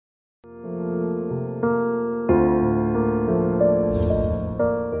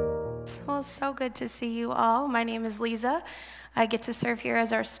So good to see you all. My name is Lisa. I get to serve here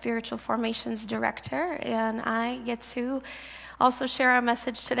as our Spiritual Formations Director, and I get to also share our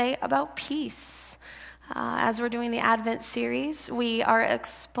message today about peace. As we're doing the Advent series, we are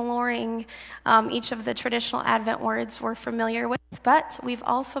exploring each of the traditional Advent words we're familiar with, but we've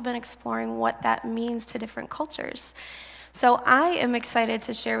also been exploring what that means to different cultures. So I am excited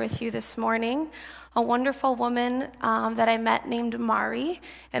to share with you this morning a wonderful woman that I met named Mari,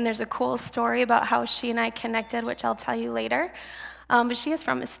 and there's a cool story about how she and I connected, which I'll tell you later. But she is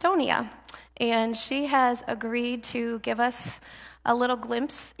from Estonia, and she has agreed to give us a little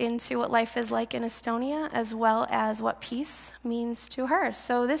glimpse into what life is like in Estonia, as well as what peace means to her.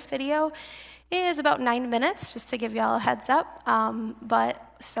 So this video is about 9 minutes, just to give y'all a heads up.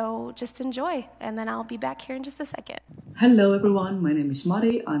 So just enjoy, and then I'll be back here in just a second. Hello everyone, my name is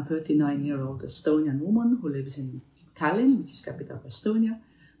Mari. I'm 39-year-old Estonian woman who lives in Tallinn, which is capital of Estonia.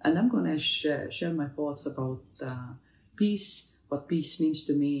 And I'm going to share my thoughts about peace, what peace means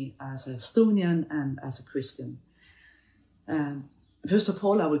to me as an Estonian and as a Christian. First of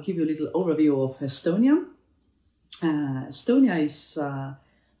all, I will give you a little overview of Estonia. Estonia is a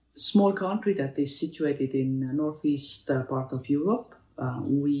small country that is situated in the northeast part of Europe.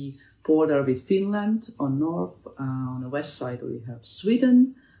 We border with Finland on north. On the west side we have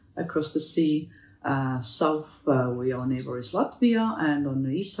Sweden across the sea. South our neighbor is Latvia, and on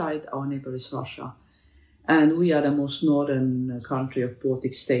the east side our neighbor is Russia. And we are the most northern country of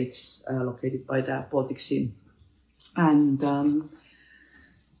Baltic states, located by the Baltic Sea. And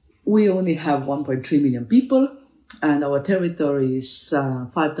we only have 1.3 million people, and our territory is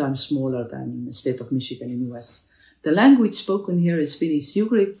 5 times smaller than the state of Michigan in US. The language spoken here is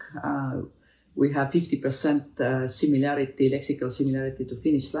Finnish-Ugric. We have 50% similarity, lexical similarity to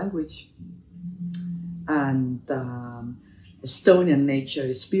Finnish language. And Estonian nature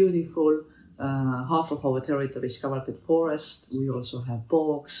is beautiful. Half of our territory is covered with forest. We also have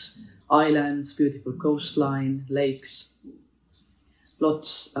bogs, islands, beautiful coastline, lakes.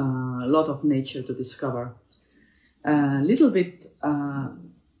 Lot of nature to discover. A little bit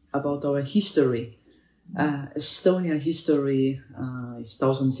about our history. Estonia history is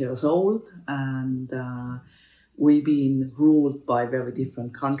thousands of years old, and we've been ruled by very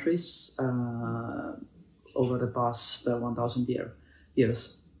different countries over the past 1,000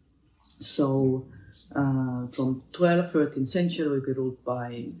 years. So from 12th, 13th century we've been ruled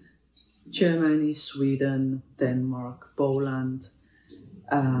by Germany, Sweden, Denmark, Poland,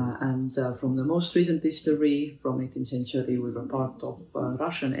 and from the most recent history, from 18th century, we were part of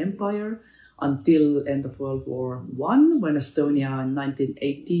Russian Empire until end of World War I, when Estonia in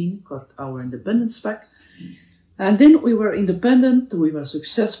 1918 got our independence back. And then we were independent, we were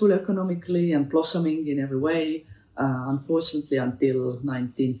successful economically and blossoming in every way, unfortunately until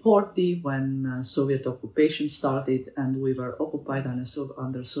 1940, when Soviet occupation started, and we were occupied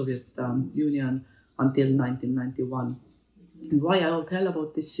under Soviet Union until 1991. And why I will tell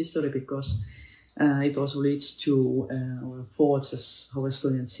about this history, because it also leads to our thoughts as how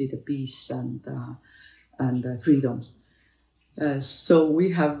Estonians see the peace and freedom. So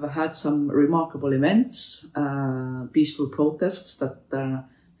we have had some remarkable events, peaceful protests that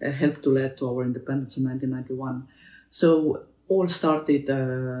helped to lead to our independence in 1991. So all started,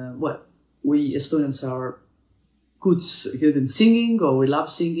 we Estonians are good in singing, or we love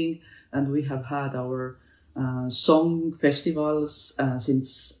singing, and we have had our song festivals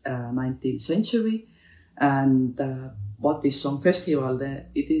since 19th century. And what is song festival?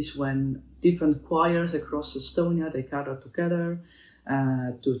 It is when different choirs across Estonia, they gather together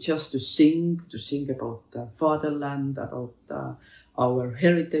to sing about fatherland, about our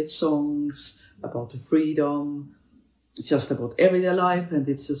heritage songs, about freedom, just about everyday life. And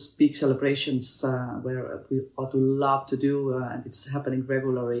it's just big celebrations what we love to do, and it's happening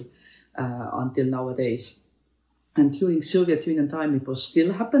regularly until nowadays. And during Soviet Union time, it was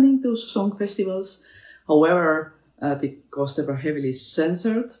still happening, those song festivals. However, because they were heavily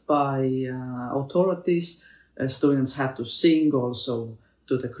censored by authorities, Estonians had to sing also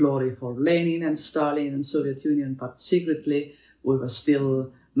to the glory for Lenin and Stalin and Soviet Union, but secretly we were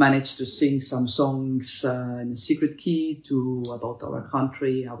still managed to sing some songs in a secret key about our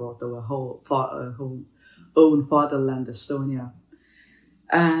country, about our own fatherland, Estonia.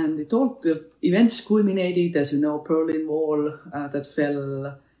 And the events culminated, as you know, Berlin Wall that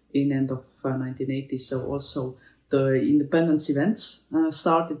fell in end of 1980. So also the independence events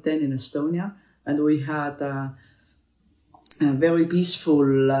started then in Estonia, and we had a very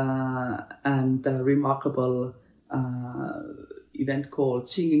peaceful and remarkable event called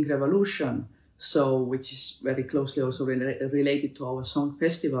Singing Revolution, which is very closely also related to our song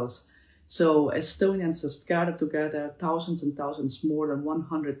festivals. So Estonians just gathered together, thousands and thousands, more than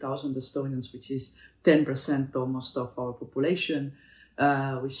 100,000 Estonians, which is 10% almost of our population.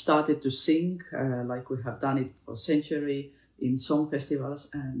 We started to sing like we have done it for a century in song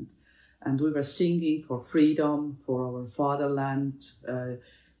festivals, and we were singing for freedom, for our fatherland.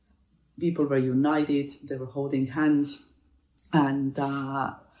 People were united, they were holding hands, and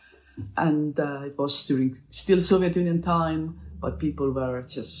it was during still Soviet Union time, but people were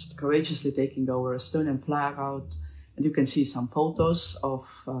just courageously taking our Estonian flag out, and you can see some photos of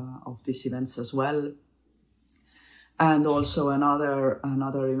these events as well. And also another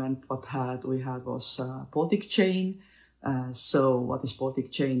event we had was Baltic Chain. So what is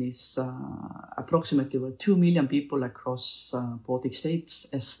Baltic Chain is approximately 2 million people across Baltic states,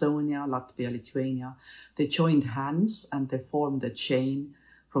 Estonia, Latvia, Lithuania. They joined hands and they formed a chain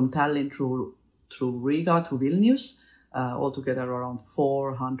from Tallinn through Riga to Vilnius, altogether around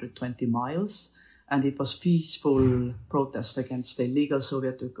 420 miles. And it was peaceful protest against the illegal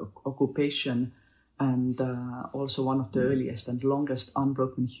Soviet occupation, and also one of the earliest and longest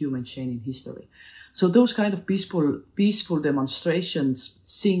unbroken human chain in history. So those kind of peaceful demonstrations,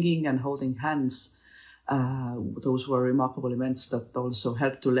 singing and holding hands, those were remarkable events that also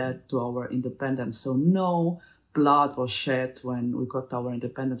helped to lead to our independence. So no blood was shed when we got our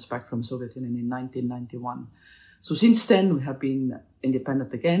independence back from Soviet Union in 1991. So since then we have been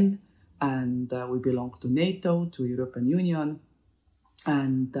independent again, and we belong to NATO, to European Union,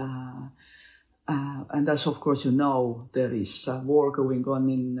 and as of course you know, there is a war going on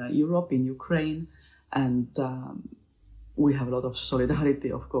in Europe, in Ukraine, and we have a lot of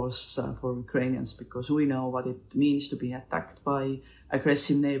solidarity, of course, for Ukrainians, because we know what it means to be attacked by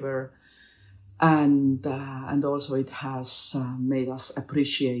aggressive neighbor, and also it has made us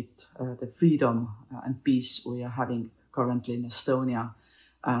appreciate the freedom and peace we are having currently in Estonia.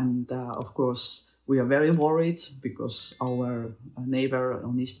 And of course, we are very worried because our neighbor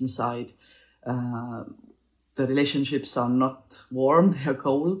on the eastern side, the relationships are not warm, they are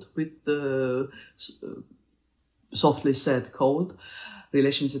cold, with the softly said cold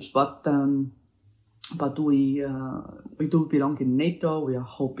relationships. But we do belong in NATO. We are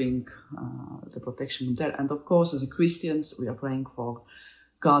hoping the protection there, and of course, as Christians, we are praying for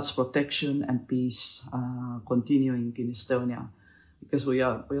God's protection and peace continuing in Estonia, because we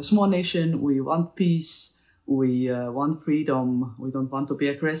are a small nation. We want peace. We want freedom. We don't want to be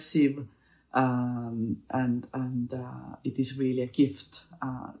aggressive. And it is really a gift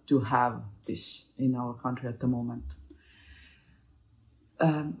to have this in our country at the moment.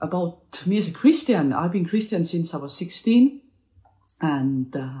 About me as a Christian, I've been Christian since I was 16,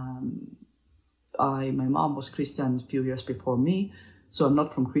 and my mom was Christian a few years before me, so I'm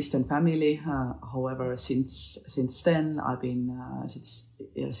not from Christian family. However, since then, I've been since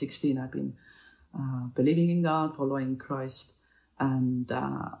 16, I've been believing in God, following Christ. And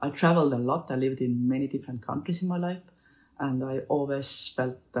I traveled a lot. I lived in many different countries in my life. And I always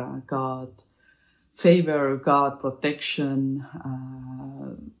felt God favor, God protection,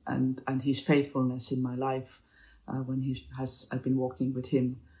 and His faithfulness in my life when I've been walking with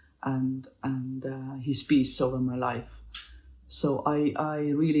Him, and His peace over my life. So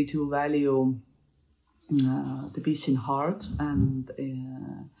I really do value the peace in heart, and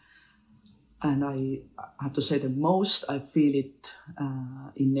I have to say the most I feel it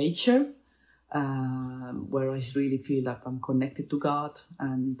in nature, where I really feel that I'm connected to God,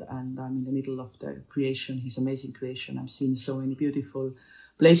 and I'm in the middle of the creation, His amazing creation. I've seen so many beautiful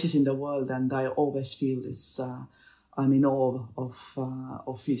places in the world, and I always feel this, I'm in awe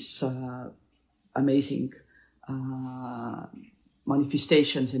of His amazing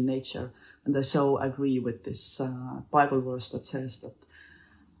manifestations in nature. And I so agree with this Bible verse that says that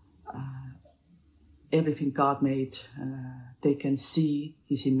everything God made, they can see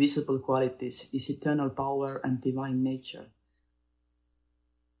His invisible qualities, His eternal power and divine nature.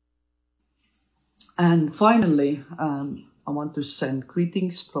 And finally, I want to send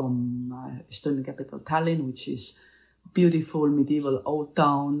greetings from Estonian capital Tallinn, which is beautiful medieval old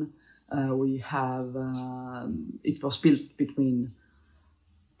town. We have, it was built between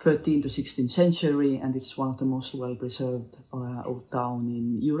 13th to 16th century, and it's one of the most well-preserved old town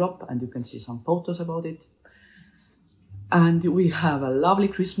in Europe, and you can see some photos about it. And we have a lovely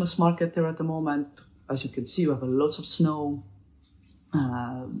Christmas market there at the moment. As you can see, we have lots of snow,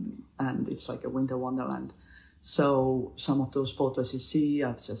 and it's like a winter wonderland. So some of those photos you see,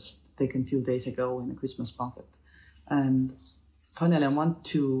 I've just taken a few days ago in the Christmas market. And finally, I want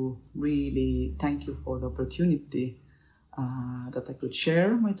to really thank you for the opportunity that I could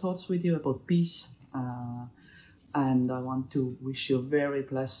share my thoughts with you about peace. And I want to wish you a very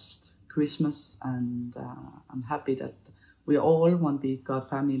blessed Christmas, and I'm happy that we all want to be God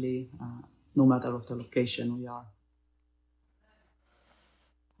family, no matter of the location we are.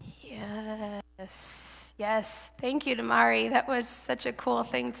 Yes. Thank you, Damari. That was such a cool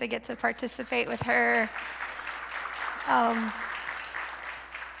thing to get to participate with her.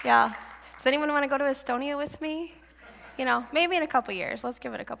 Yeah. Does anyone want to go to Estonia with me? Maybe in a couple years. Let's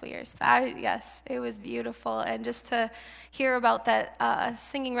give it a couple years. Yes, it was beautiful. And just to hear about that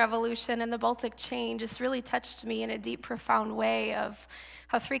singing revolution and the Baltic chain just really touched me in a deep, profound way of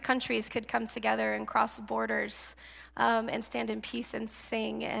how 3 countries could come together and cross borders and stand in peace and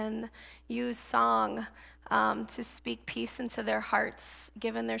sing and use song to speak peace into their hearts,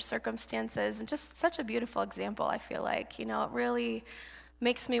 given their circumstances. And just such a beautiful example, I feel like. It really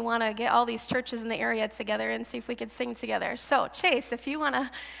makes me want to get all these churches in the area together and see if we could sing together. So, Chase, if you want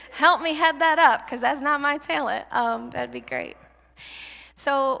to help me head that up, because that's not my talent, that'd be great.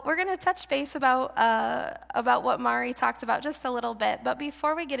 So we're going to touch base about what Mari talked about just a little bit. But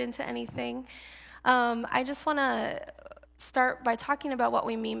before we get into anything, I just want to start by talking about what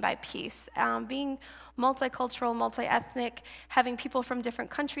we mean by peace. Being multicultural, multi-ethnic, having people from different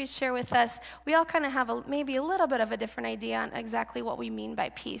countries share with us, we all kind of have maybe a little bit of a different idea on exactly what we mean by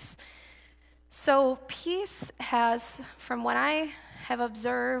peace. So peace has, from what I have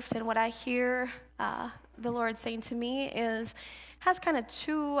observed and what I hear the Lord saying to me, has kind of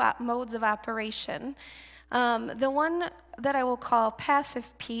 2 modes of operation. The one that I will call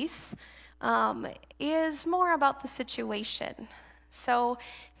passive peace is more about the situation. So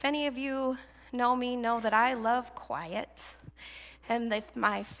if any of you know me, know that I love quiet. And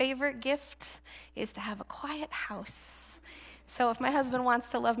my favorite gift is to have a quiet house. So if my husband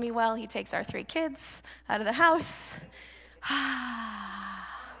wants to love me well, he takes our 3 kids out of the house.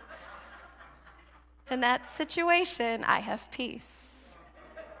 In that situation, I have peace.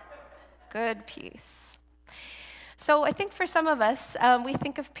 Good peace. So I think for some of us, we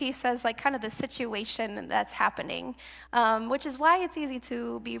think of peace as like kind of the situation that's happening, which is why it's easy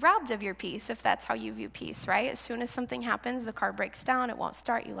to be robbed of your peace if that's how you view peace, right? As soon as something happens, the car breaks down, it won't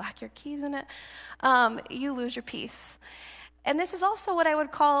start, you lock your keys in it, you lose your peace. And this is also what I would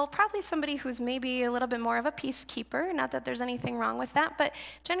call probably somebody who's maybe a little bit more of a peacekeeper. Not that there's anything wrong with that, but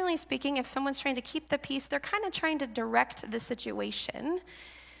generally speaking, if someone's trying to keep the peace, they're kind of trying to direct the situation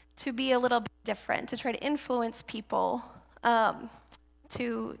to be a little bit different, to try to influence people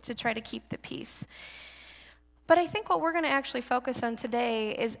to try to keep the peace. But I think what we're going to actually focus on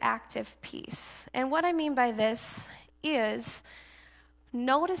today is active peace. And what I mean by this is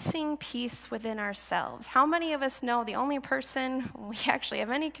noticing peace within ourselves. How many of us know the only person we actually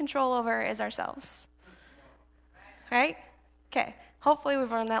have any control over is ourselves? Right? Okay. Hopefully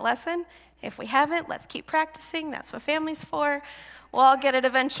we've learned that lesson. If we haven't, let's keep practicing. That's what family's for. We'll all get it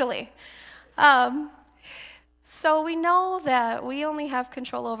eventually. So we know that we only have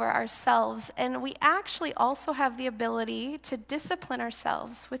control over ourselves, and we actually also have the ability to discipline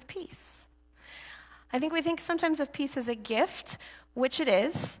ourselves with peace. I think we think sometimes of peace as a gift, which it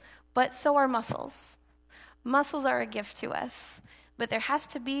is, but so are muscles. Muscles are a gift to us, but there has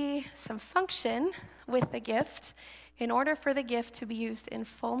to be some function with the gift in order for the gift to be used in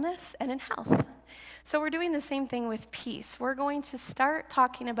fullness and in health. So we're doing the same thing with peace. We're going to start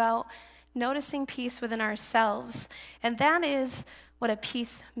talking about noticing peace within ourselves, and that is what a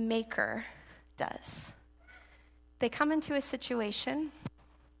peacemaker does. They come into a situation,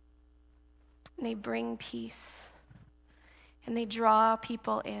 and they bring peace, and they draw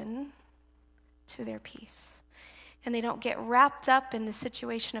people in to their peace, and they don't get wrapped up in the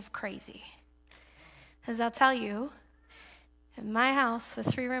situation of crazy. As I'll tell you, in my house with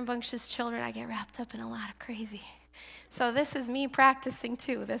 3 rambunctious children, I get wrapped up in a lot of crazy. So this is me practicing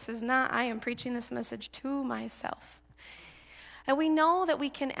too. This is not, I am preaching this message to myself. And we know that we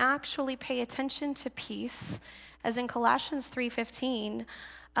can actually pay attention to peace, as in Colossians 3:15,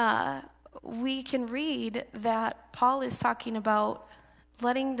 we can read that Paul is talking about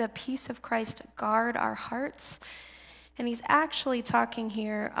letting the peace of Christ guard our hearts. And he's actually talking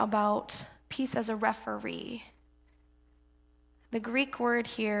here about peace as a referee. The Greek word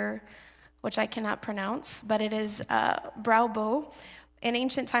here, which I cannot pronounce, but it is braubo, in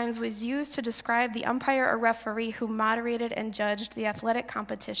ancient times was used to describe the umpire or referee who moderated and judged the athletic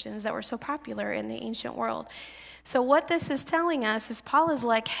competitions that were so popular in the ancient world. So what this is telling us is Paul is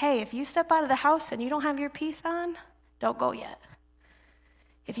like, hey, if you step out of the house and you don't have your peace on, don't go yet.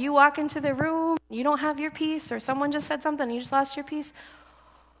 If you walk into the room, you don't have your peace, or someone just said something and you just lost your peace,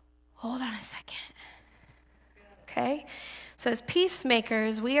 hold on a second. Okay? So as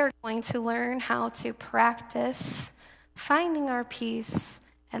peacemakers, we are going to learn how to practice finding our peace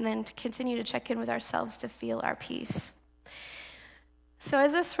and then to continue to check in with ourselves to feel our peace. So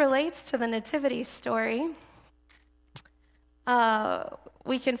as this relates to the nativity story,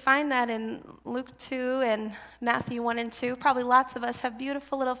 we can find that in Luke 2 and Matthew 1 and 2. Probably lots of us have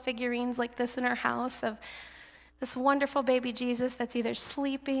beautiful little figurines like this in our house of this wonderful baby Jesus that's either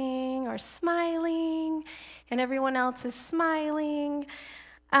sleeping or smiling, and everyone else is smiling.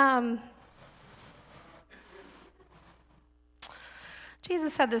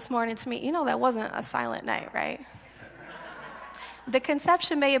 Jesus said this morning to me, that wasn't a silent night, right? The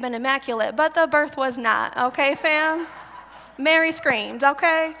conception may have been immaculate, but the birth was not, okay, fam? Mary screamed,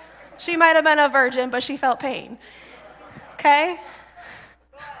 okay? She might have been a virgin, but she felt pain, okay?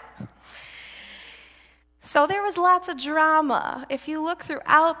 So there was lots of drama. If you look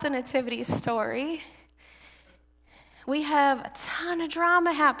throughout the nativity story, we have a ton of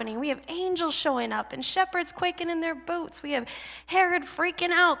drama happening. We have angels showing up and shepherds quaking in their boots. We have Herod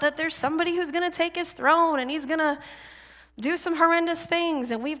freaking out that there's somebody who's going to take his throne and he's going to do some horrendous things.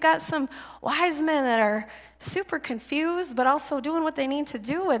 And we've got some wise men that are super confused but also doing what they need to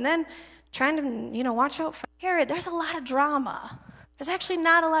do and then trying to, watch out for Herod. There's a lot of drama. There's actually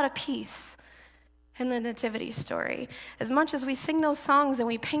not a lot of peace in the nativity story. As much as we sing those songs and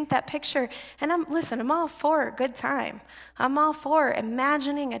we paint that picture, and I'm all for a good time. I'm all for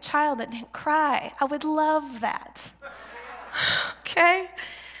imagining a child that didn't cry. I would love that. Okay?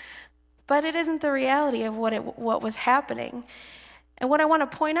 But it isn't the reality of what was happening. And what I want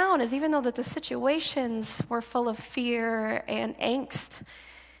to point out is even though that the situations were full of fear and angst,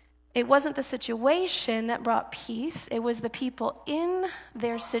 it wasn't the situation that brought peace. It was the people in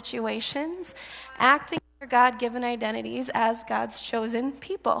their situations acting their God-given identities as God's chosen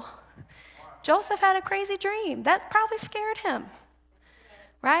people. Joseph had a crazy dream. That probably scared him,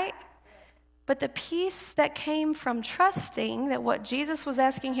 right? But the peace that came from trusting that what Jesus was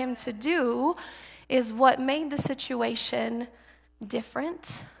asking him to do is what made the situation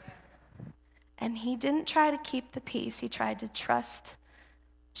different. And he didn't try to keep the peace. He tried to trust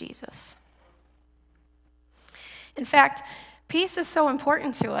Jesus. In fact, peace is so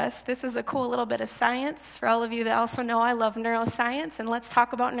important to us. This is a cool little bit of science for all of you that also know I love neuroscience, and let's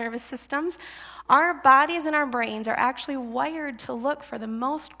talk about nervous systems. Our bodies and our brains are actually wired to look for the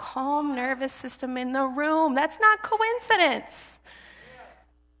most calm nervous system in the room. That's not coincidence.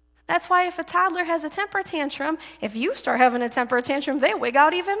 That's why if a toddler has a temper tantrum, if you start having a temper tantrum, they wig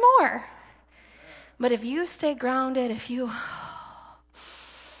out even more. But if you stay grounded,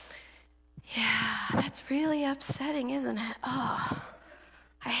 yeah, that's really upsetting, isn't it? Oh,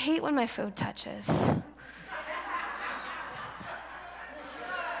 I hate when my food touches.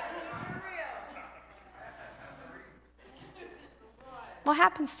 What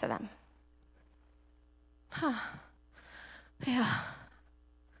happens to them? Yeah.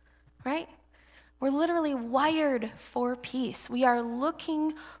 Right? We're literally wired for peace. We are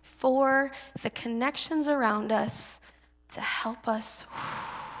looking for the connections around us to help us.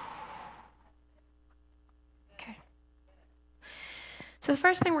 So the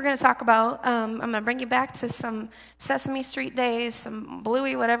first thing we're going to talk about, I'm going to bring you back to some Sesame Street days, some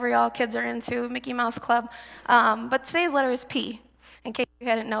Bluey, whatever y'all kids are into, Mickey Mouse Club. But today's letter is P, in case you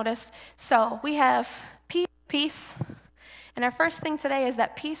hadn't noticed. So we have peace. And our first thing today is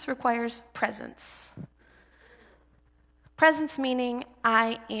that peace requires presence. Presence meaning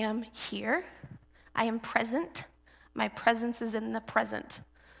I am here. I am present. My presence is in the present.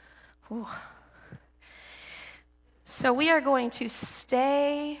 Ooh. So we are going to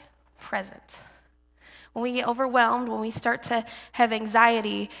stay present. When we get overwhelmed, when we start to have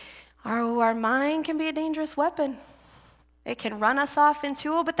anxiety, our mind can be a dangerous weapon. It can run us off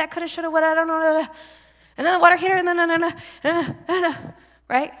into, but that coulda, shoulda, woulda, I don't know, and then the water heater, and then,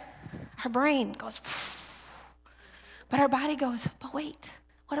 right? Our brain goes, but our body goes, but wait,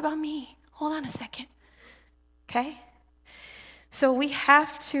 what about me? Hold on a second, okay? So we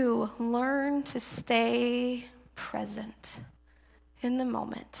have to learn to stay present in the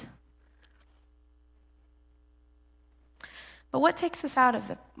moment. But what takes us out of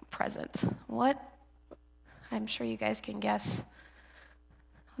the present? What, I'm sure you guys can guess,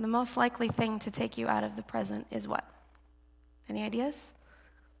 the most likely thing to take you out of the present is what? Any ideas?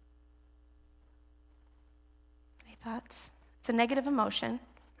 Any thoughts? It's a negative emotion.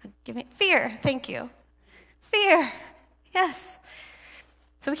 Give me fear. Thank you. Fear. Yes.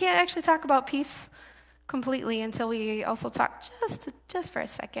 So we can't actually talk about peace completely until we also talk just for a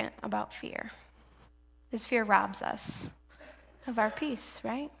second about fear. This fear robs us of our peace,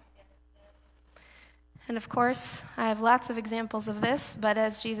 right? And of course, I have lots of examples of this, but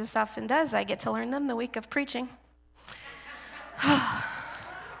as Jesus often does, I get to learn them the week of preaching.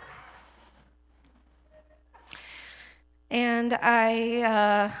 And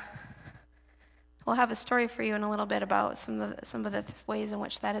I will have a story for you in a little bit about some of the ways in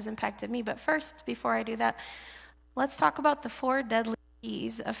which that has impacted me. But first, before I do that, let's talk about the 4 deadly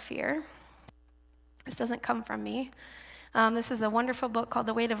keys of fear. This doesn't come from me. This is a wonderful book called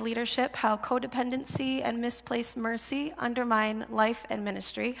The Weight of Leadership, How Codependency and Misplaced Mercy Undermine Life and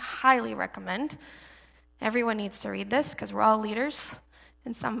Ministry. Highly recommend. Everyone needs to read this because we're all leaders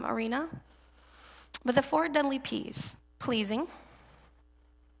in some arena. But the 4 deadly P's: pleasing,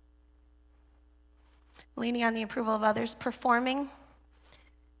 leaning on the approval of others, performing,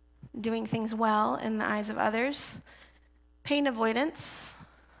 doing things well in the eyes of others, pain avoidance,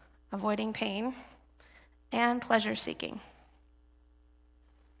 avoiding pain, and pleasure seeking.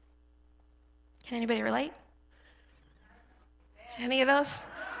 Can anybody relate? Any of those?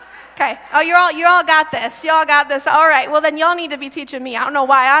 Okay. Oh, you all got this. You all got this. All right. Well, then y'all need to be teaching me. I don't know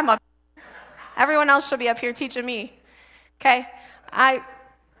why I'm up. Everyone else should be up here teaching me. Okay. I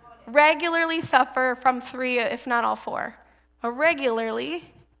regularly suffer from 3, if not all 4. Or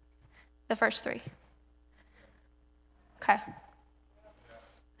regularly, the first 3. Okay.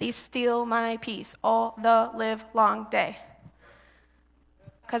 These steal my peace all the live long day.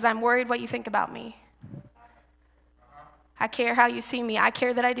 Because I'm worried what you think about me. I care how you see me. I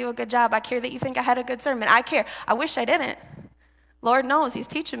care that I do a good job. I care that you think I had a good sermon. I care. I wish I didn't. Lord knows he's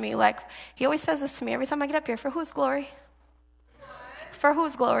teaching me. Like, he always says this to me every time I get up here. For whose glory? For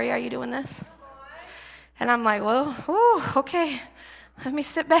whose glory are you doing this? And I'm like, well, okay. Let me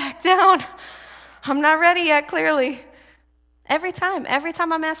sit back down. I'm not ready yet, clearly. Every time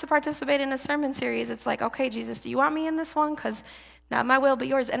I'm asked to participate in a sermon series, it's like, okay, Jesus, do you want me in this one? Because not my will, but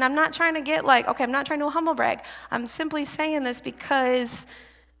yours. And I'm not trying to get like, okay, I'm not trying to humble brag. I'm simply saying this because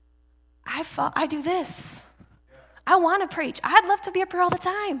I do this. I want to preach. I'd love to be up here all the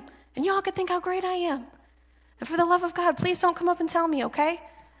time. And y'all could think how great I am. And for the love of God, please don't come up and tell me, okay?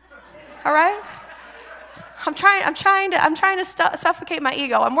 All right? I'm trying to suffocate my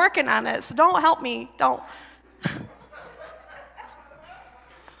ego. I'm working on it, so don't help me. Don't.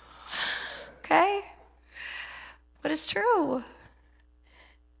 Okay? But it's true.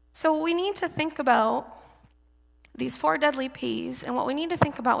 So we need to think about these 4 deadly P's, and what we need to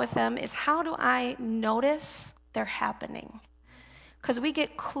think about with them is, how do I notice they're happening? Because we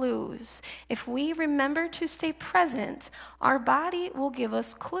get clues. If we remember to stay present, our body will give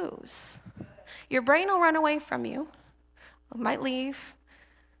us clues. Your brain will run away from you, might leave,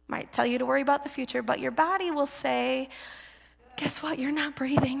 might tell you to worry about the future, but your body will say, guess what? You're not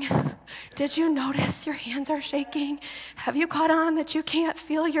breathing. Did you notice your hands are shaking? Have you caught on that you can't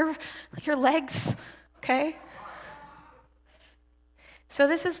feel your legs? Okay? So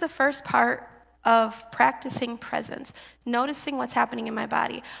this is the first part of practicing presence, noticing what's happening in my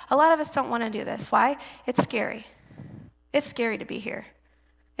body. A lot of us don't want to do this. Why? It's scary. It's scary to be here.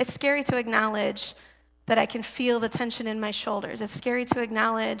 It's scary to acknowledge that I can feel the tension in my shoulders. It's scary to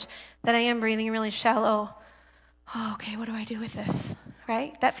acknowledge that I am breathing really shallow. Oh, okay, what do I do with this,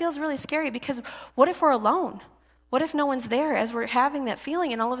 right? That feels really scary, because what if we're alone? What if no one's there as we're having that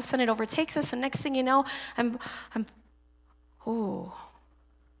feeling, and all of a sudden it overtakes us, and next thing you know, who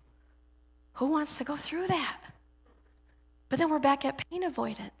wants to go through that? But then we're back at pain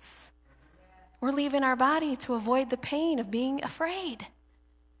avoidance. We're leaving our body to avoid the pain of being afraid.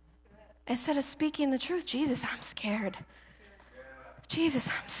 Instead of speaking the truth, Jesus, I'm scared. Jesus,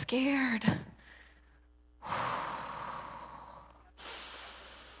 I'm scared.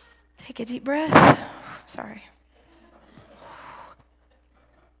 Take a deep breath. Sorry.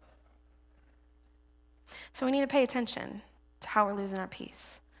 So we need to pay attention to how we're losing our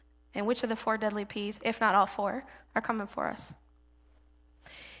peace, and which of the 4 deadly P's, if not all 4, are coming for us.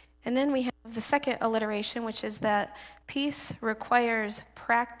 And then we have the second alliteration, which is that peace requires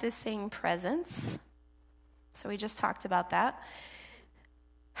practicing presence. So we just talked about that.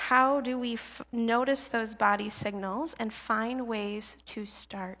 How do we notice those body signals and find ways to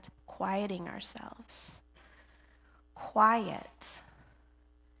start quieting ourselves? Quiet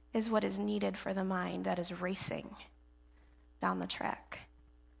is what is needed for the mind that is racing down the track.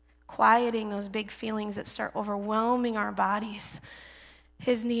 Quieting those big feelings that start overwhelming our bodies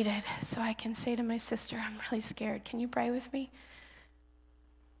is needed, so I can say to my sister, I'm really scared. Can you pray with me?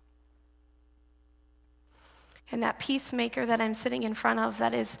 And that peacemaker that I'm sitting in front of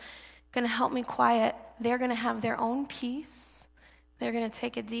that is going to help me quiet, they're going to have their own peace. They're going to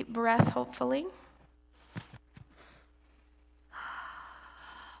take a deep breath, hopefully.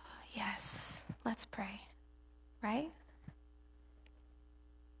 Yes, let's pray, right?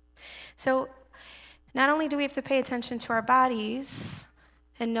 So not only do we have to pay attention to our bodies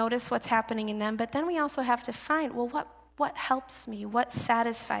and notice what's happening in them, but then we also have to find, well, what helps me, what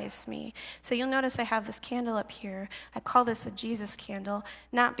satisfies me. So you'll notice I have this candle up here. I call this a Jesus candle,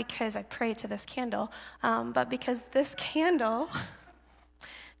 not because I pray to this candle, but because this candle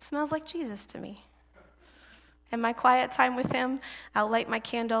smells like Jesus to me. In my quiet time with him, I'll light my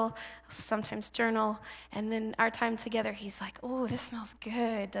candle, sometimes journal, and then our time together, he's like, oh, this smells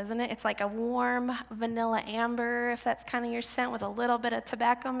good, doesn't it? It's like a warm vanilla amber, if that's kind of your scent, with a little bit of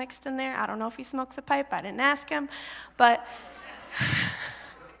tobacco mixed in there. I don't know if he smokes a pipe. I didn't ask him, but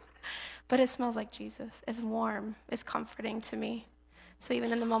it smells like Jesus. It's warm. It's comforting to me. So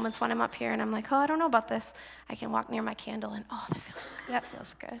even in the moments when I'm up here and I'm like, oh, I don't know about this, I can walk near my candle and, oh, that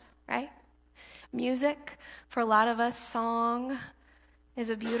feels good, right? Music, for a lot of us, song is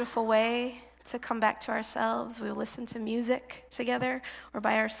a beautiful way to come back to ourselves. We listen to music together or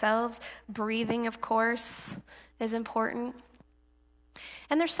by ourselves. Breathing, of course, is important.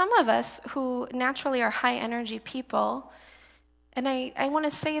 And there's some of us who naturally are high energy people. And I want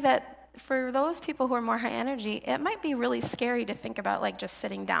to say that for those people who are more high energy, it might be really scary to think about like just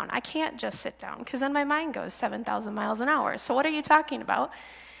sitting down. I can't just sit down because then my mind goes 7,000 miles an hour. So what are you talking about?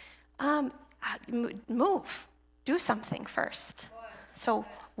 Move. Do something first. So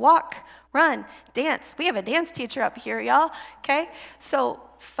walk, run, dance. We have a dance teacher up here, y'all, okay? So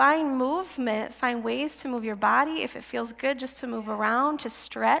find movement, find ways to move your body. If it feels good just to move around, to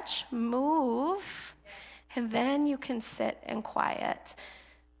stretch, move, and then you can sit and quiet.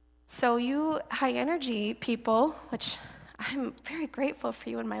 So you high energy people, which I'm very grateful for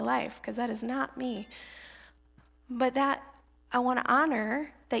you in my life because that is not me, but that I want to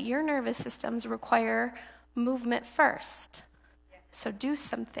honor that your nervous systems require movement first. So do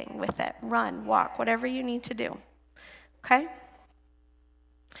something with it. Run, walk, whatever you need to do. Okay?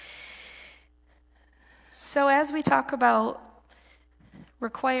 So as we talk about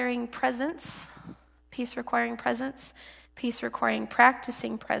requiring presence, peace requiring presence, peace requiring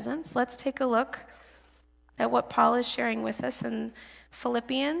practicing presence, let's take a look at what Paul is sharing with us in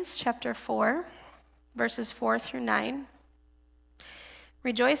Philippians chapter 4, verses 4 through 9.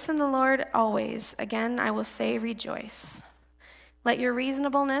 Rejoice in the Lord always. Again, I will say rejoice. Let your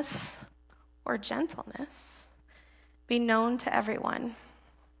reasonableness or gentleness be known to everyone.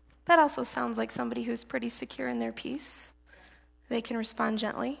 That also sounds like somebody who's pretty secure in their peace. They can respond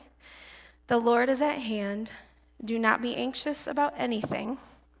gently. The Lord is at hand. Do not be anxious about anything.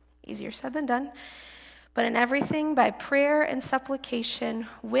 Easier said than done. But in everything, by prayer and supplication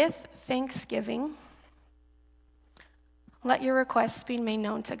with thanksgiving, let your requests be made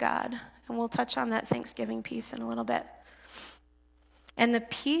known to God. And we'll touch on that Thanksgiving piece in a little bit. And the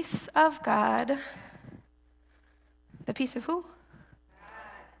peace of God, the peace of who?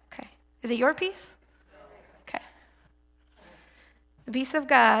 Okay. Is it your peace? Okay. The peace of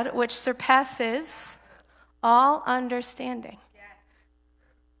God, which surpasses all understanding.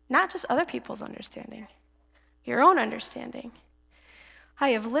 Not just other people's understanding, your own understanding. I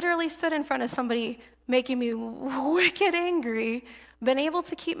have literally stood in front of somebody making me wicked angry, been able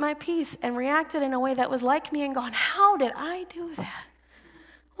to keep my peace, and reacted in a way that was like me and gone, how did I do that?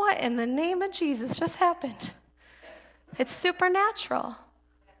 What in the name of Jesus just happened? It's supernatural,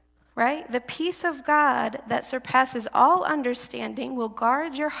 right? The peace of God that surpasses all understanding will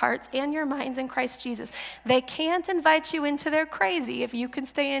guard your hearts and your minds in Christ Jesus. They can't invite you into their crazy if you can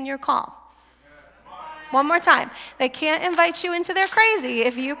stay in your calm. One more time. They can't invite you into their crazy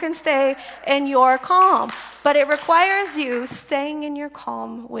if you can stay in your calm. But it requires you staying in your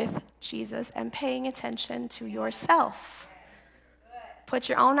calm with Jesus and paying attention to yourself. Put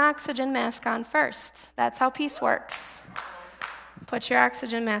your own oxygen mask on first. That's how peace works. Put your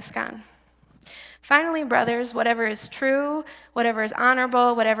oxygen mask on. Finally, brothers, whatever is true, whatever is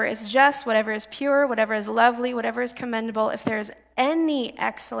honorable, whatever is just, whatever is pure, whatever is lovely, whatever is commendable, if there is any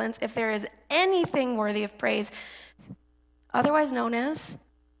excellence, if there is anything worthy of praise, otherwise known as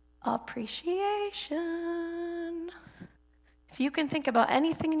appreciation. If you can think about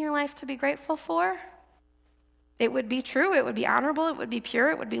anything in your life to be grateful for, it would be true, it would be honorable, it would be pure,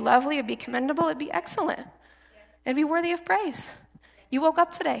 it would be lovely, it would be commendable, it would be excellent. It'd be worthy of praise. You woke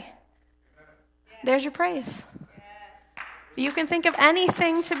up today. There's your praise. You can think of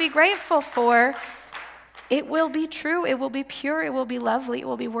anything to be grateful for. It will be true, it will be pure, it will be lovely, it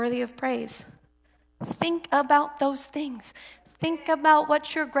will be worthy of praise. Think about those things. Think about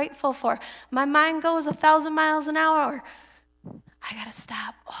what you're grateful for. My mind goes 1,000 miles an hour. I gotta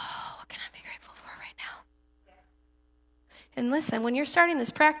stop. Oh, what can I be grateful for right now? And listen, when you're starting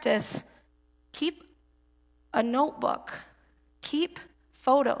this practice, keep a notebook. Keep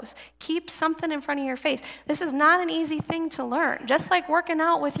photos. Keep something in front of your face. This is not an easy thing to learn. Just like working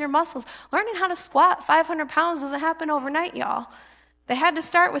out with your muscles. Learning how to squat 500 pounds doesn't happen overnight, y'all. They had to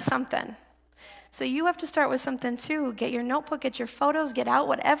start with something. So you have to start with something too. Get your notebook, get your photos, get out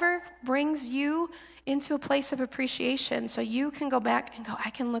whatever brings you into a place of appreciation so you can go back and go, I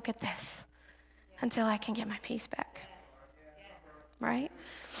can look at this until I can get my peace back. Right?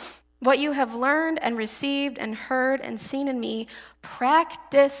 What you have learned and received and heard and seen in me,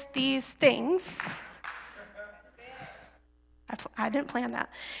 practice these things. I didn't plan that.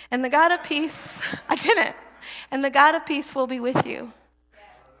 And the God of peace, I didn't. And the God of peace will be with you.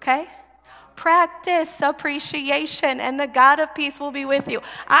 Okay? Practice appreciation, and the God of peace will be with you.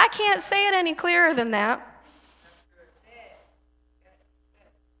 I can't say it any clearer than that.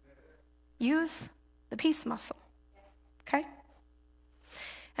 Use the peace muscle. Okay?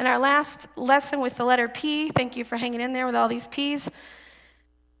 And our last lesson with the letter P, thank you for hanging in there with all these P's.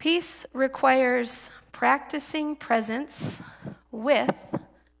 Peace requires practicing presence with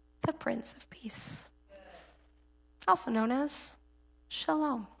the Prince of Peace, also known as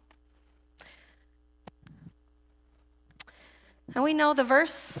Shalom. And we know the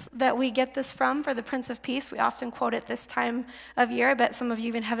verse that we get this from for the Prince of Peace. We often quote it this time of year. I bet some of you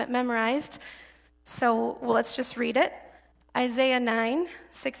even have it memorized. So let's just read it. Isaiah 9,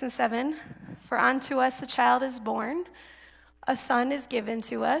 6 and 7. For unto us a child is born, a son is given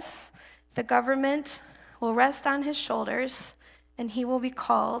to us. The government will rest on his shoulders, and he will be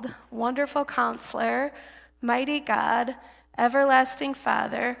called Wonderful Counselor, Mighty God, Everlasting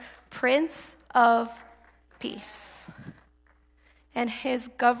Father, Prince of Peace. And his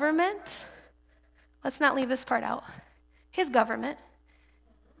government, let's not leave this part out, his government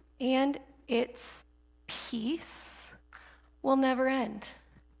and its peace will never end.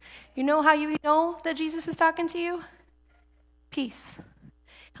 You know how you know that Jesus is talking to you? Peace.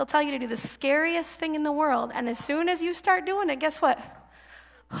 He'll tell you to do the scariest thing in the world, and as soon as you start doing it, guess what?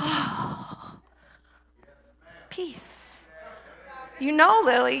 Peace. You know,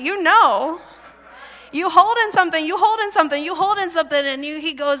 Lily, you know. You holding something, and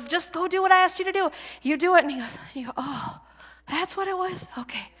he goes, just go do what I asked you to do. You do it, and you go, oh, that's what it was?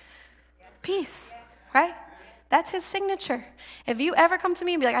 Okay. Peace, right? That's his signature. If you ever come to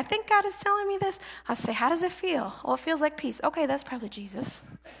me and be like, I think God is telling me this, I'll say, how does it feel? Well, it feels like peace. Okay, that's probably Jesus.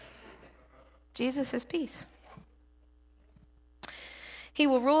 Jesus is peace. He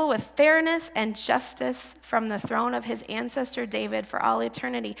will rule with fairness and justice from the throne of his ancestor David for all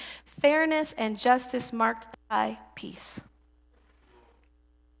eternity. Fairness and justice marked by peace.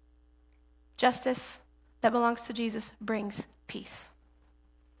 Justice that belongs to Jesus brings peace.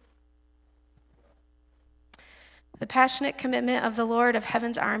 The passionate commitment of the Lord of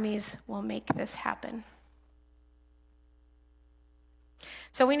heaven's armies will make this happen.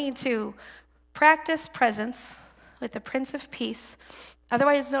 So we need to practice presence with the Prince of Peace,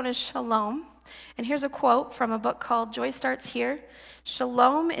 otherwise known as Shalom. And here's a quote from a book called Joy Starts Here.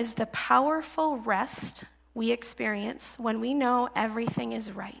 Shalom is the powerful rest we experience when we know everything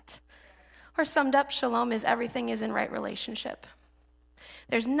is right. Or summed up, shalom is everything is in right relationship.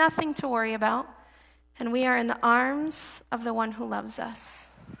 There's nothing to worry about, and we are in the arms of the one who loves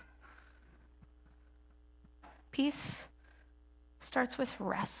us. Peace starts with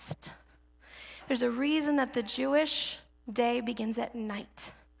rest. There's a reason that the Jewish day begins at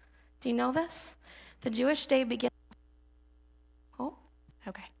night. Do you know this? The Jewish day begins...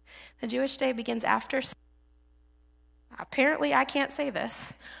 The Jewish day begins after... Apparently, I can't say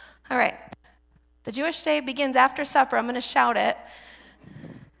this. All right. The Jewish day begins after supper. I'm going to shout it.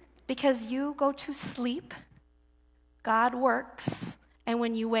 Because you go to sleep, God works, and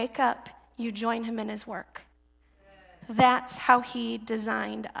when you wake up, you join him in his work. That's how he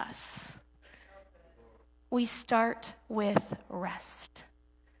designed us. We start with rest.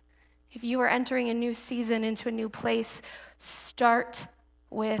 If you are entering a new season into a new place, start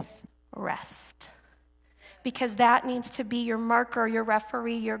with rest. Because that needs to be your marker, your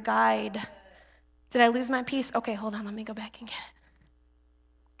referee, your guide. Did I lose my peace? Okay, hold on, let me go back and get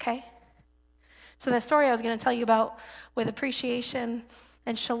it. Okay? So that story I was going to tell you about with appreciation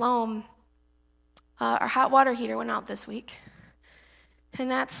and shalom, our hot water heater went out this week.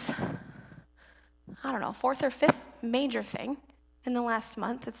 And that's, I don't know, fourth or fifth major thing in the last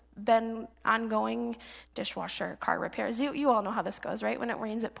month. It's been ongoing dishwasher, car repairs. You all know how this goes, right? When it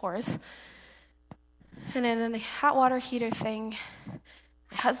rains, it pours. And then the hot water heater thing,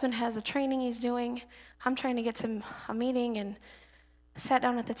 my husband has a training he's doing. I'm trying to get to a meeting, and I sat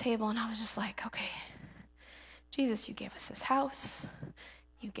down at the table, and I was just like, okay, Jesus, you gave us this house.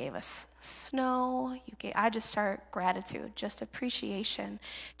 You gave us snow. I just start gratitude, just appreciation,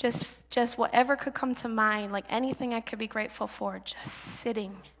 just whatever could come to mind, like anything I could be grateful for, just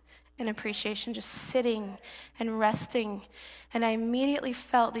sitting in appreciation, just sitting and resting. And I immediately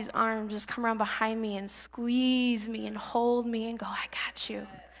felt these arms just come around behind me and squeeze me and hold me and go, I got you.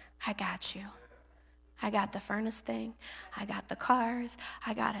 I got you. I got the furnace thing. I got the cars.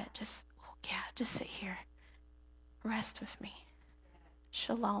 I got it. Just sit here. Rest with me.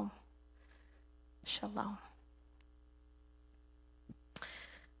 Shalom. Shalom.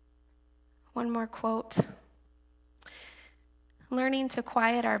 One more quote. Learning to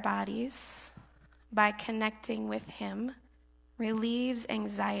quiet our bodies by connecting with Him relieves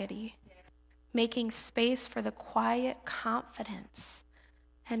anxiety, making space for the quiet confidence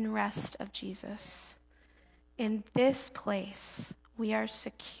and rest of Jesus. In this place, we are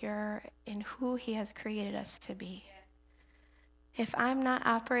secure in who He has created us to be. If I'm not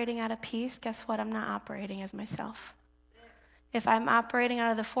operating out of peace, guess what? I'm not operating as myself. If I'm operating out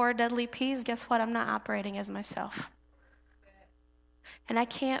of the 4 deadly P's, guess what? I'm not operating as myself. And I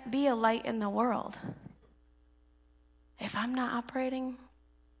can't be a light in the world if I'm not operating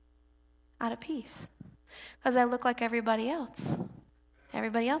out of peace. Because I look like everybody else.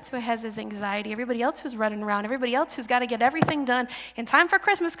 Everybody else who has his anxiety, everybody else who's running around, everybody else who's got to get everything done in time for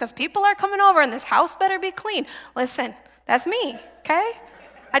Christmas because people are coming over and this house better be clean. Listen, that's me, okay?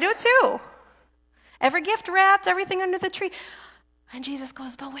 I do it too. Every gift wrapped, everything under the tree. And Jesus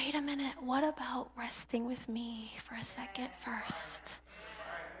goes, but wait a minute, what about resting with me for a second first?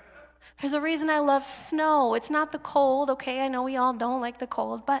 There's a reason I love snow. It's not the cold, okay? I know we all don't like the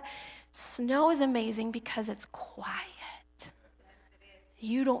cold, but snow is amazing because it's quiet.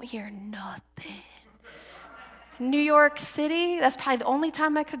 You don't hear nothing. New York City, that's probably the only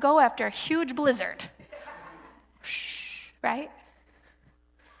time I could go after a huge blizzard. Shh, right?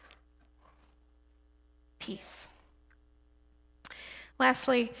 Peace.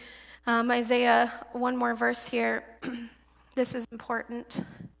 Lastly, Isaiah, one more verse here. This is important.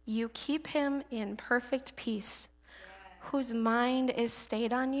 You keep him in perfect peace, whose mind is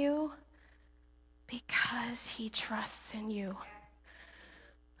stayed on you because he trusts in you.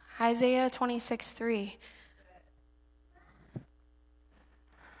 Isaiah 26:3.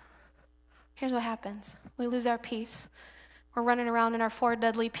 Here's what happens. We lose our peace. We're running around in our 4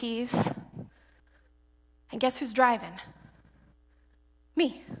 deadly P's. And guess who's driving?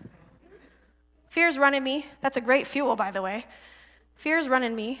 Me. Fear's running me. That's a great fuel, by the way. Fear's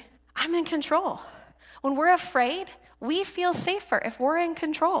running me. I'm in control. When we're afraid, we feel safer if we're in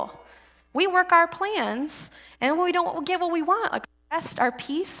control. We work our plans, and when we don't get what we want, like rest, our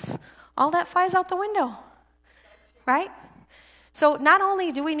peace, all that flies out the window, right? So not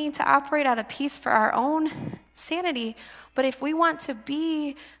only do we need to operate out of peace for our own sanity, but if we want to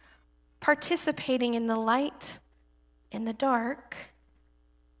be participating in the light, in the dark,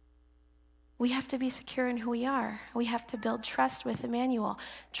 we have to be secure in who we are. We have to build trust with Emmanuel.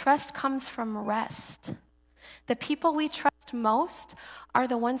 Trust comes from rest. The people we trust most are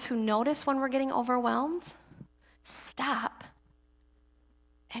the ones who notice when we're getting overwhelmed, stop,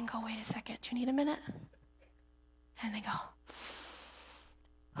 and go, wait a second, do you need a minute? And they go,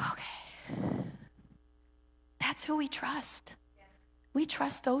 okay. That's who we trust. We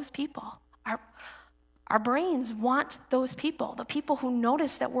trust those people. Our brains want those people, the people who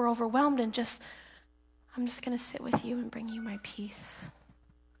notice that we're overwhelmed and I'm just going to sit with you and bring you my peace.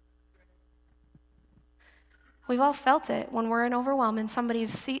 We've all felt it when we're in overwhelm and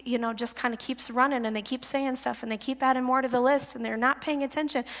somebody's, just kind of keeps running and they keep saying stuff and they keep adding more to the list and they're not paying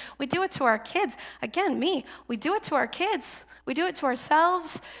attention. We do it to our kids. Again, me. We do it to our kids. We do it to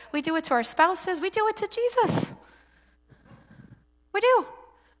ourselves. We do it to our spouses. We do it to Jesus. We do.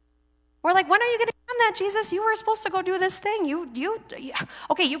 We're like, when are you going to do that, Jesus? You were supposed to go do this thing.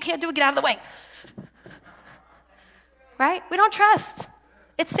 Okay, you can't do it. Get out of the way. Right? We don't trust.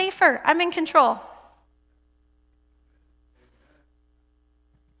 It's safer. I'm in control.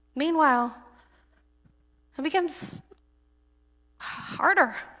 Meanwhile, it becomes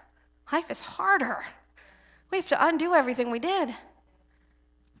harder. Life is harder. We have to undo everything we did.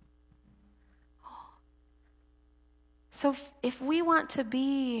 So if we want to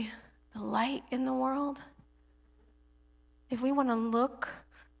be the light in the world, if we want to look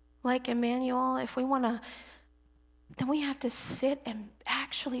like Emmanuel, then we have to sit and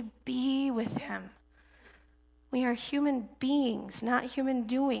actually be with him. We are human beings, not human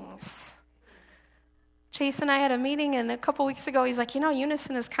doings. Chase and I had a meeting, and a couple weeks ago, he's like,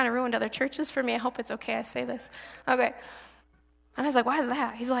 Unison has kind of ruined other churches for me. I hope it's okay I say this. Okay. And I was like, why is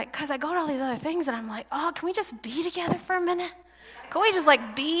that? He's like, because I go to all these other things, and I'm like, oh, can we just be together for a minute? Can we just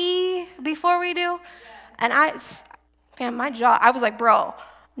like be before we do? And my jaw, I was like, bro,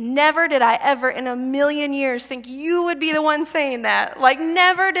 never did I ever in a million years think you would be the one saying that. Like,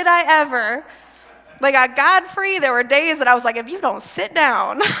 never did I ever. Like, at Godfrey, there were days that I was like, if you don't sit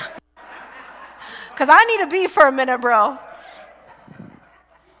down, because I need to be for a minute, bro.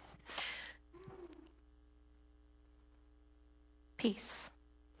 Peace.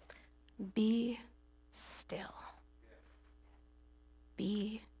 Be still.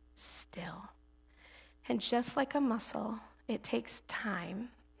 Be still. And just like a muscle, it takes time.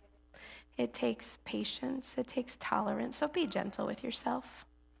 It takes patience. It takes tolerance. So be gentle with yourself.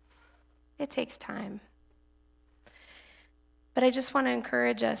 It takes time. But I just want to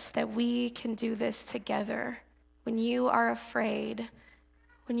encourage us that we can do this together. When you are afraid,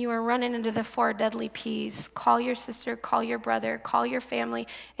 when you are running into the 4 deadly P's, call your sister, call your brother, call your family.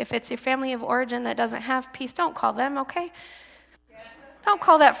 If it's your family of origin that doesn't have peace, don't call them, okay? Don't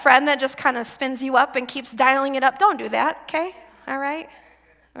call that friend that just kind of spins you up and keeps dialing it up. Don't do that, okay? All right?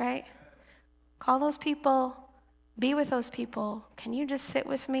 Right? Call those people. Be with those people. Can you just sit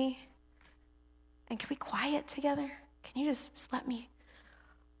with me? And can we quiet together? Can you just let me?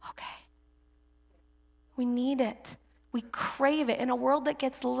 Okay. We need it. We crave it in a world that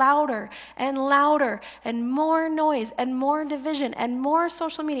gets louder and louder and more noise and more division and more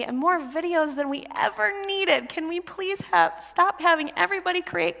social media and more videos than we ever needed. Can we please stop having everybody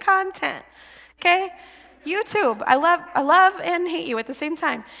create content? Okay? YouTube. I love and hate you at the same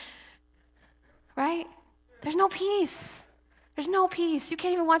time. Right? There's no peace. There's no peace. You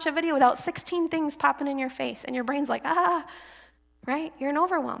can't even watch a video without 16 things popping in your face and your brain's like, right? You're in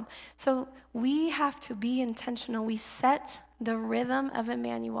overwhelm. So we have to be intentional. We set the rhythm of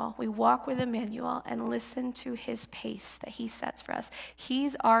Emmanuel. We walk with Emmanuel and listen to his pace that he sets for us.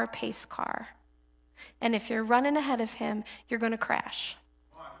 He's our pace car. And if you're running ahead of him, you're going to crash.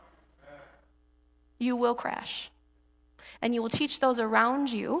 You will crash. And you will teach those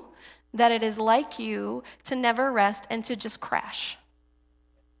around you that it is like you to never rest and to just crash.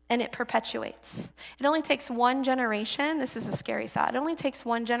 And it perpetuates. It only takes one generation. This is a scary thought. It only takes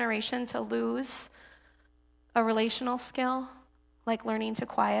one generation to lose a relational skill, like learning to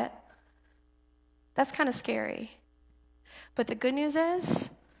quiet. That's kind of scary. But the good news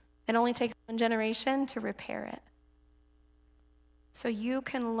is, it only takes one generation to repair it. So you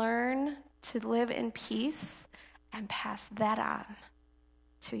can learn to live in peace and pass that on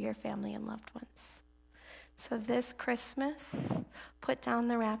to your family and loved ones. So this Christmas, put down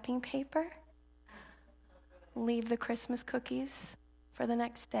the wrapping paper, leave the Christmas cookies for the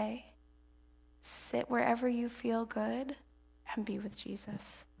next day, sit wherever you feel good, and be with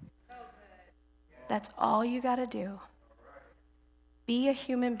Jesus. That's all you got to do. Be a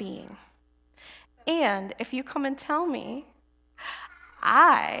human being. And if you come and tell me,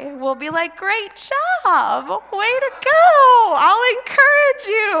 I will be like, great job, way to go. I'll encourage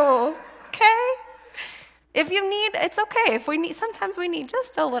you, okay? If you need, it's okay. If we need, sometimes we need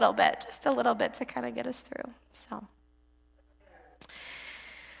just a little bit to kind of get us through. So,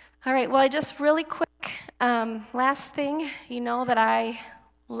 all right. Well, I just really quick, last thing, you know that I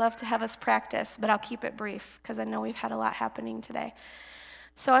love to have us practice, but I'll keep it brief because I know we've had a lot happening today.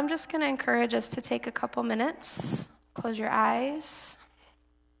 So I'm just going to encourage us to take a couple minutes, close your eyes,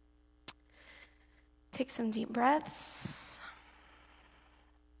 take some deep breaths.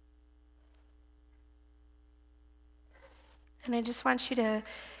 And I just want you to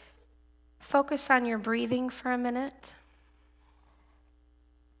focus on your breathing for a minute.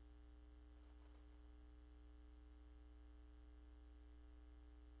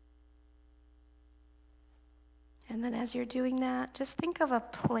 And then as you're doing that, just think of a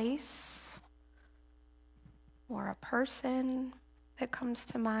place or a person that comes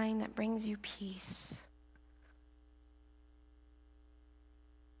to mind that brings you peace.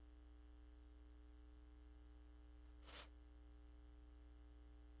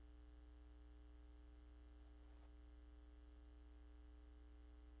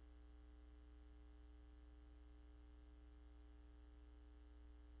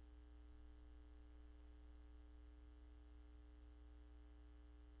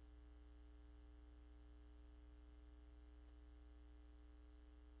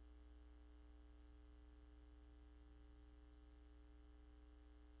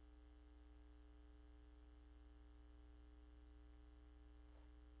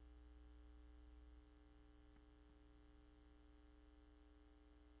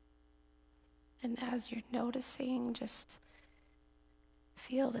 And as you're noticing, just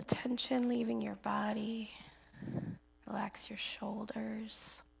feel the tension leaving your body. Relax your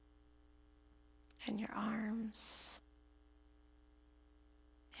shoulders and your arms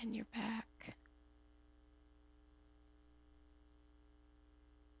and your back.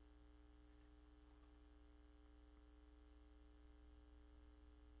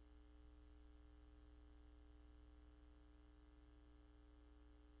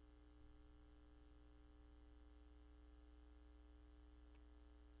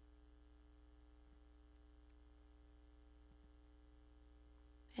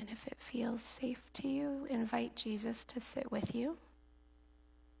 And if it feels safe to you, invite Jesus to sit with you.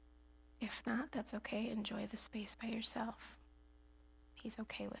 If not, that's okay. Enjoy the space by yourself. He's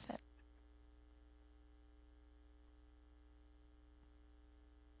okay with it.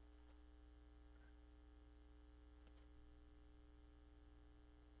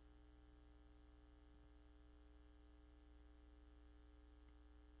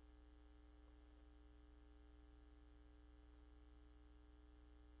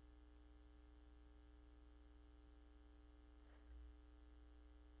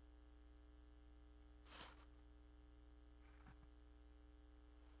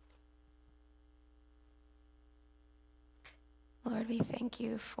 Lord, we thank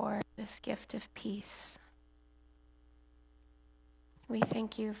you for this gift of peace. We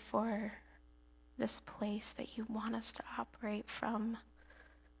thank you for this place that you want us to operate from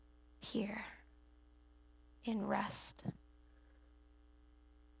here in rest.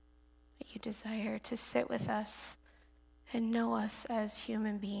 That you desire to sit with us and know us as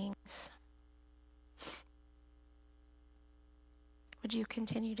human beings. Would you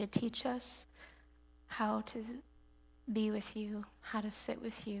continue to teach us how to be with you, how to sit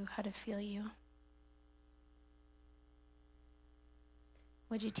with you, how to feel you?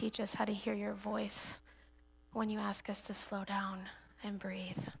 Would you teach us how to hear your voice when you ask us to slow down and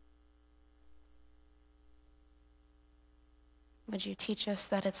breathe? Would you teach us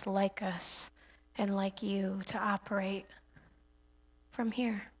that it's like us and like you to operate from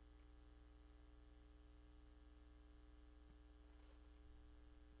here?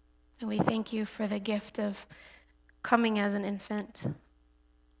 And we thank you for the gift of coming as an infant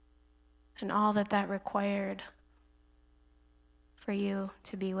and all that that required for you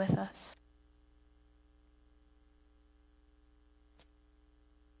to be with us.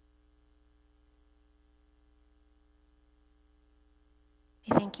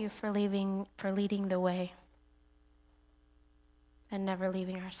 We thank you for leading the way and never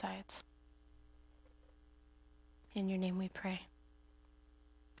leaving our sides. In your name we pray.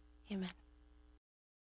 Amen.